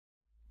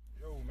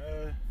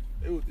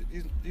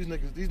these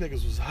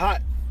niggas was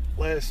hot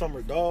last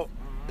summer, dog.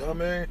 You know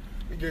what I mean?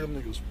 We gave them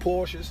niggas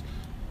Porsches,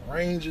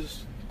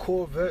 Rangers,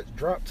 Corvettes,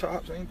 drop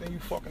tops, anything you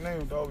fucking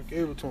name, dog. We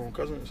gave it to them,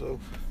 cousin. So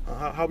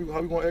how we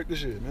gonna act this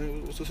shit,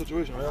 man? What's the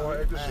situation? How y'all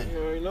wanna act this shit? You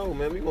already know,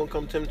 man. We gonna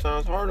come 10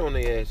 times harder on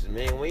their asses,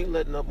 man. We ain't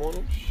letting up on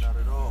them. Not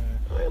at all.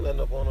 I ain't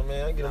letting up on them,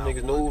 man. I get them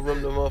niggas no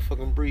room to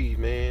motherfucking breathe,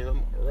 man.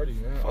 I'm already,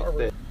 man. Fuck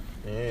that.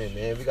 Yeah,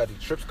 man. We got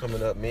these trips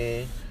coming up,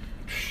 man.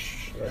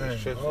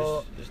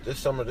 This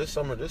summer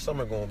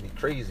gonna be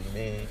crazy,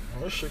 man.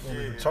 This shit gonna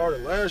be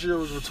retarded. Last year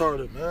was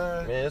retarded,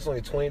 man. Man, it's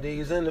only 20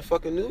 days in the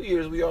fucking New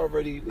Year's. We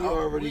already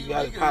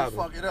got it popping.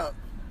 Fuck it up.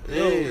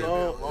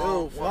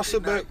 Yo, when I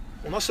sit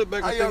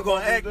back, how y'all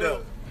gonna act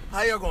though?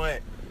 How y'all gonna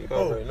act? You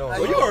already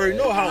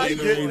know how we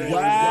get.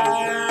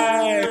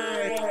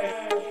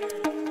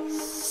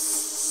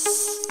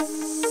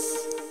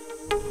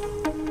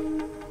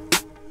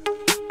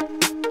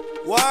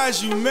 Why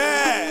is you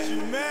mad?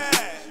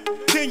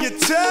 Can you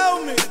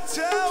tell me?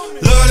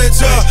 Look how they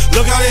talk,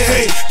 look how they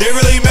hate. They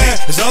really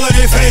mad, it's all in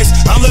their face.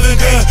 I'm living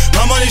good,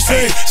 my money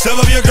straight. Step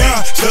up your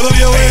grind, step up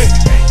your way.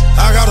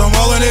 I got them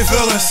all in their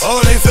feelings, all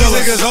in their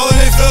feelings. Niggas all in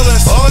their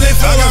feelings, all in their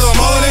feelings. I got them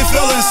all in their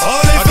feelings,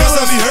 all in their feelings. I guess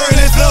I be hurting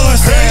their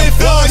feelings.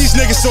 Why these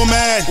niggas so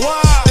mad?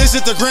 Is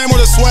it the gram or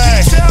the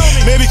swag?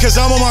 Maybe cause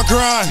I'm on my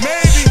grind.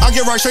 I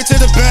get right straight to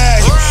the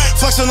bag.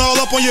 Flexing all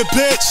up on your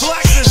bitch.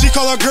 She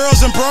call her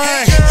girls and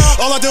brag.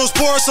 All I did was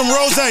pour her some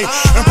rose and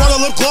brought a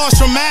lip gloss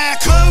from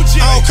Mac.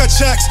 I don't cut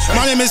checks,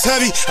 my name is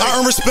heavy, I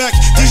earn respect.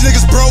 These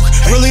niggas broke,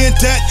 really in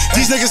debt.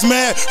 These niggas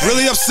mad,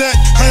 really upset.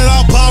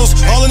 $100 bottles,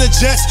 all in the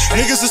jets.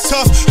 Niggas is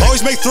tough,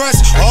 always make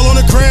threats. All on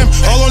the gram,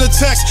 all on the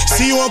text.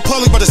 See you in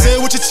public, but I say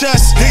it with your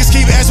chest. Niggas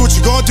keep asking what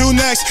you gon' do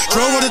next.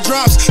 Drove on the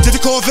drops, did the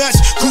Corvettes.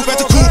 Coupe at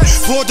the coupe,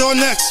 4-door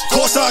necks.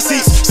 Courtside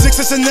seats,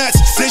 6 and nets.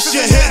 This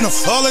shit hitting them,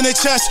 all in their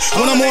chest.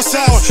 When I'm on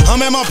sour,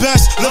 I'm at my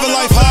best. Living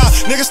life high,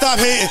 niggas stop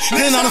hating.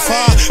 Getting out of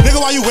 5, nigga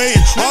why you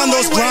waiting? On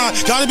those grind,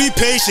 gotta be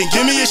patient,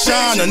 give me a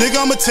shine. A nigga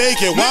I'ma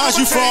take it. Why is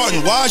you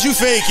frauding? Why is you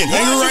faking?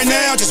 Angry right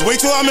now, just wait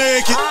till I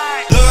make it.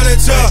 Look how they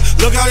talk,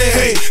 look how they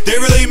hate. They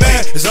really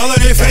mad, it's all in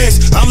their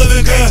face. I'm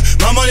living good,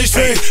 my money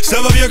straight.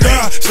 Step up your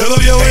grind, step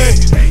up your way.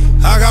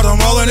 I got them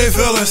all in their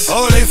feelings,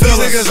 all in their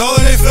feelings. Niggas all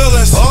in their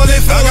feelings, all in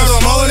their feelings. I got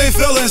them all in their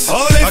feelings,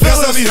 all in their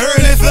feelings. I guess I be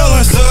hurting their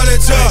feelings. Look how they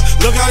talk,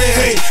 look how they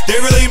hate. They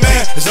really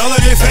mad, it's all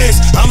in their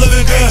face. I'm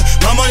living good,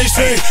 my money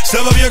straight.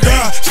 Step up your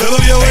grind, step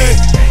up your way.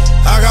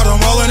 I got them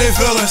all in their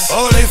feelings,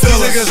 all in their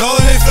feelings. Niggas all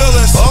in their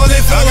feelings, all in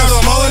their feelings. I got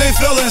them all in their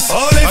feelings,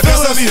 all in their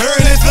feelings. I guess I be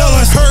hurting their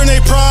feelings, hurting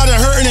their pride and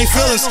hurting their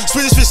feelings.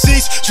 Swedish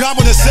receipts,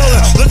 dropping the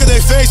ceiling. Look at their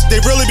face, they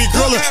really be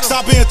grilling.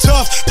 Stop being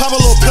tough, pop a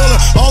little pillin'.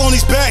 All on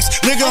these backs,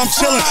 nigga I'm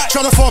chillin'.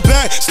 Try to fall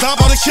back, stop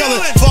all the killing.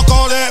 Fuck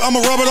all that,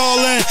 I'ma rub it all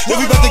in. If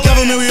we bet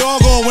together, man, we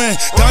all gon' win.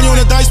 Down you on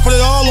the dice, put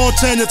it all on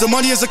 10. If the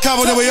money is a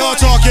cover, then we all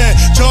talking.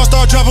 Jaws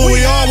start dropping,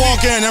 we all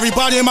walking.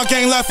 Everybody in my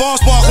gang left all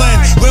sparkling.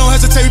 We don't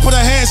hesitate, we put our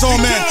hands on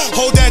man.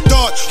 Hold that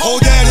thought,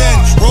 hold that in.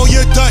 Roll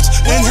your Dutch,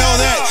 inhale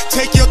that.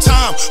 Take your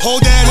time,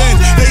 hold that in.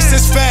 Face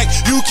this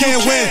fact, you can't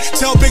win.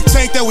 Tell Big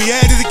Tank that we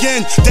at it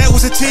again. That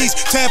was a tease,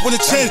 tap on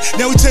the chin.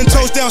 Now we 10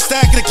 toes down,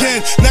 stack it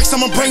again. Next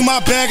time I'ma bring my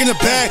bag in the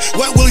bag.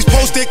 Wet Willie's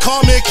posted,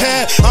 call me a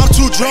cab. I'm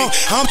too drunk,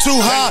 I'm too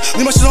high.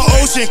 Leave my shit on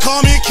ocean, call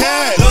me a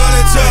cab. Look how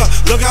they talk,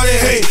 look how they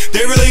hate.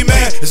 They really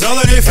mad, it's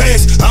all in their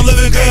face. I'm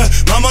living good,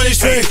 my money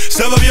straight.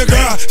 Step up your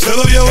grind, step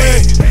up your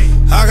way.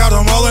 I got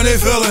them all in their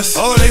feelings,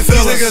 all in their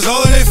feelings. Niggas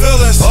all in their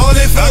feelings, all in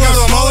their feelings. I got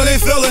them all in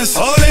their feelings,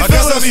 all in their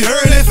feelings. I guess I be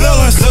hurting their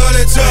feelings. Look how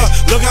they talk,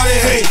 look how they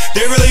hate.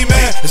 They really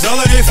mad, it's all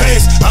in their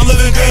face. I'm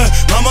living good,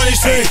 my money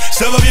straight.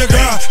 Step up your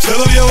grind, step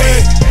up your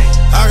way.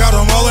 I got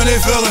them all in their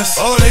feelings,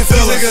 all in their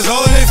feelings. Niggas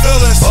all in their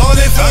feelings, all in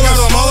their feelings. I got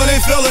them all in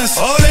their feelings,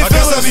 all in their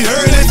feelings. I guess I be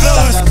hurting their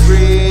feelings.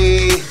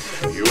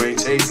 You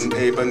ain't chasing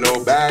paper,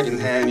 no bag in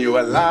hand, you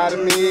a lie to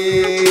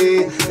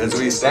me. As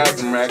we stack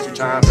them racks, we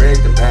try and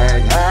break the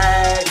bag.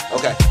 Hey,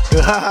 okay.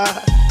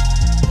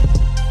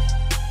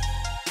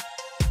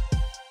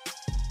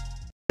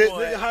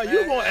 How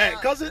you gonna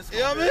act, cousin? You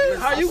know what I mean?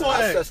 How you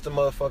gonna act? That's the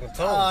motherfucking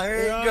tone. Oh,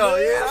 here you go.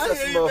 Yeah,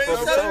 That's the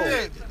motherfucking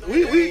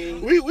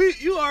tone. We,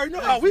 you already know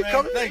how we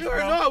coming. You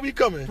already know how we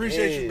coming.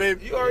 Appreciate you,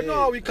 baby. You already know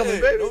how we coming,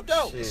 baby. No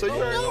doubt. So you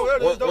already know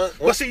what it is, though.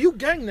 But see, you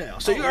gang now,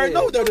 so you already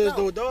know what that is,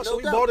 though, dog. So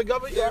we ball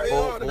together. You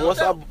already know.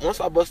 Once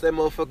I bust that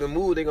motherfucking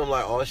move, they gonna be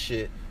like, oh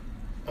shit.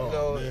 You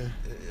know, man.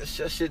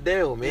 Shut shit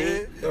down,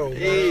 man.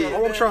 Man.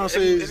 All I'm trying to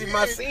say is, this is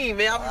my scene,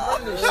 man. I be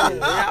running this shit,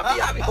 man.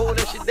 I be holding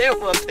that shit down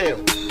for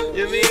uptown. You know what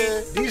I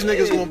mean? these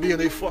niggas gonna be in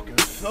they fucking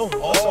feelings.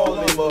 All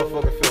in their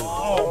motherfucking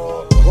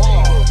feelings.